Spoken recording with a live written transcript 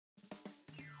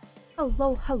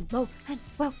Hello, hello, and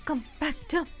welcome back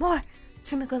to more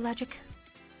Tsumugu Logic.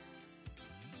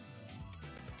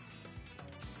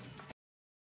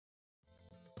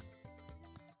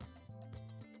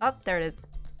 Oh, there it is.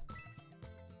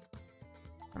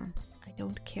 I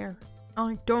don't care.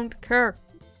 I don't care.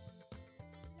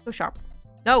 Go shop.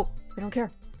 No, I don't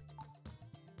care.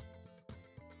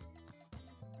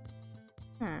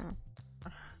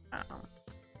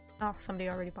 Oh, somebody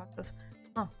already bought this.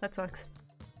 Oh, that sucks.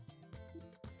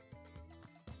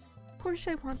 Of course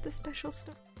I want the special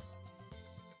stuff.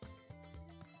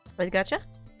 Play gacha?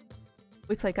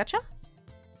 We play gacha?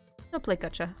 No play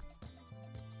gacha.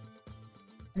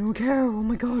 I don't care, oh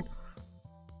my god.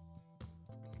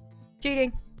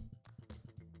 Cheating!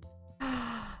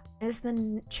 Is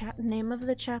the name of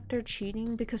the chapter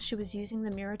cheating because she was using the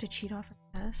mirror to cheat off her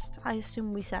test? I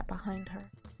assume we sat behind her.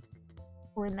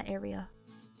 Or in the area.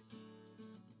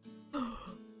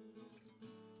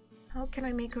 How can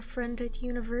I make a friend at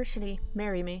university?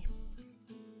 Marry me.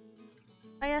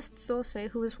 I asked Sose,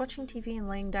 who was watching TV and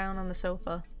laying down on the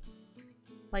sofa.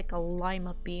 Like a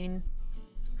lima bean.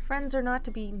 Friends are not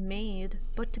to be made,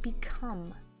 but to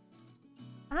become.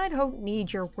 I don't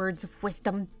need your words of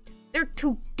wisdom. They're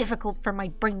too difficult for my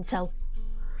brain cell.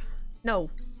 No,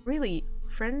 really,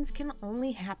 friends can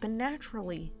only happen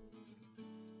naturally.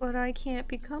 But I can't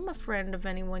become a friend of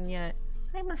anyone yet.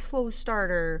 I'm a slow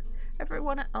starter.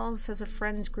 Everyone else has a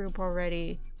friends group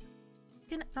already.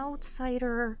 An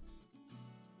outsider.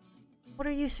 What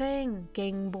are you saying,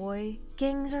 gang boy?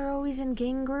 Gangs are always in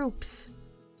gang groups.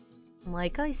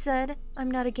 Like I said,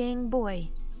 I'm not a gang boy.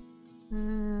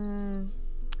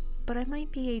 But I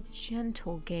might be a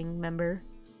gentle gang member.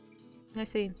 I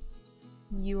see.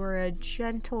 You are a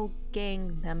gentle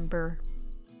gang member.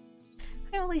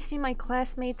 I only see my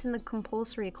classmates in the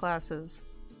compulsory classes.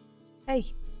 Hey,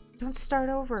 don't start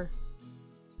over.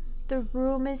 The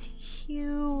room is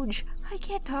huge. I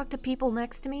can't talk to people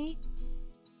next to me.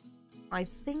 I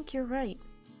think you're right.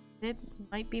 It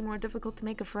might be more difficult to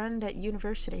make a friend at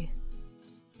university.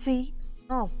 See?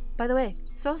 Oh, by the way,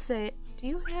 Sose, do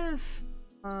you have,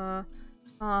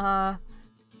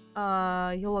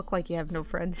 you look like you have no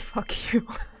friends. Fuck you.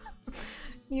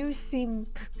 You seem...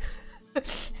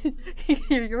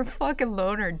 You're a fucking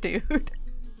loner, dude.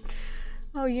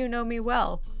 Oh, you know me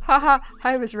well. Haha,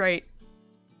 I was right.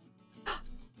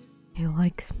 He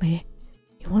likes me.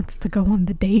 He wants to go on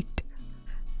the date.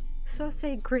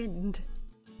 Sose grinned.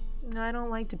 I don't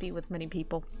like to be with many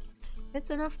people. It's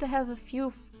enough to have a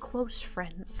few close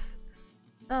friends.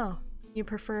 Oh, you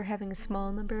prefer having a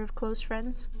small number of close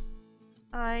friends?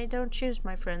 I don't choose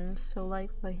my friends so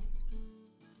lightly.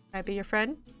 Can I be your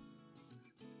friend?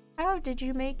 How did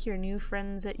you make your new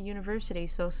friends at university,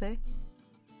 Sose?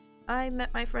 I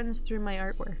met my friends through my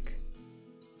artwork.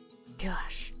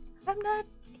 Gosh, I'm not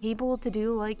able to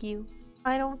do like you.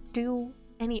 I don't do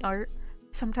any art.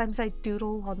 Sometimes I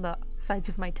doodle on the sides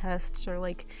of my tests or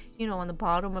like, you know, on the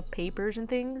bottom of papers and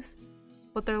things.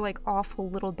 But they're like awful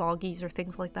little doggies or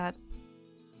things like that.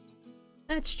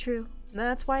 That's true.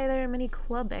 That's why there are many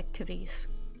club activities.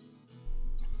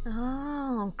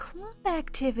 Oh, club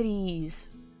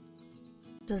activities.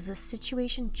 Does the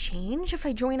situation change if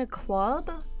I join a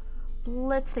club?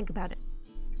 Let's think about it.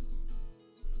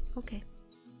 Okay.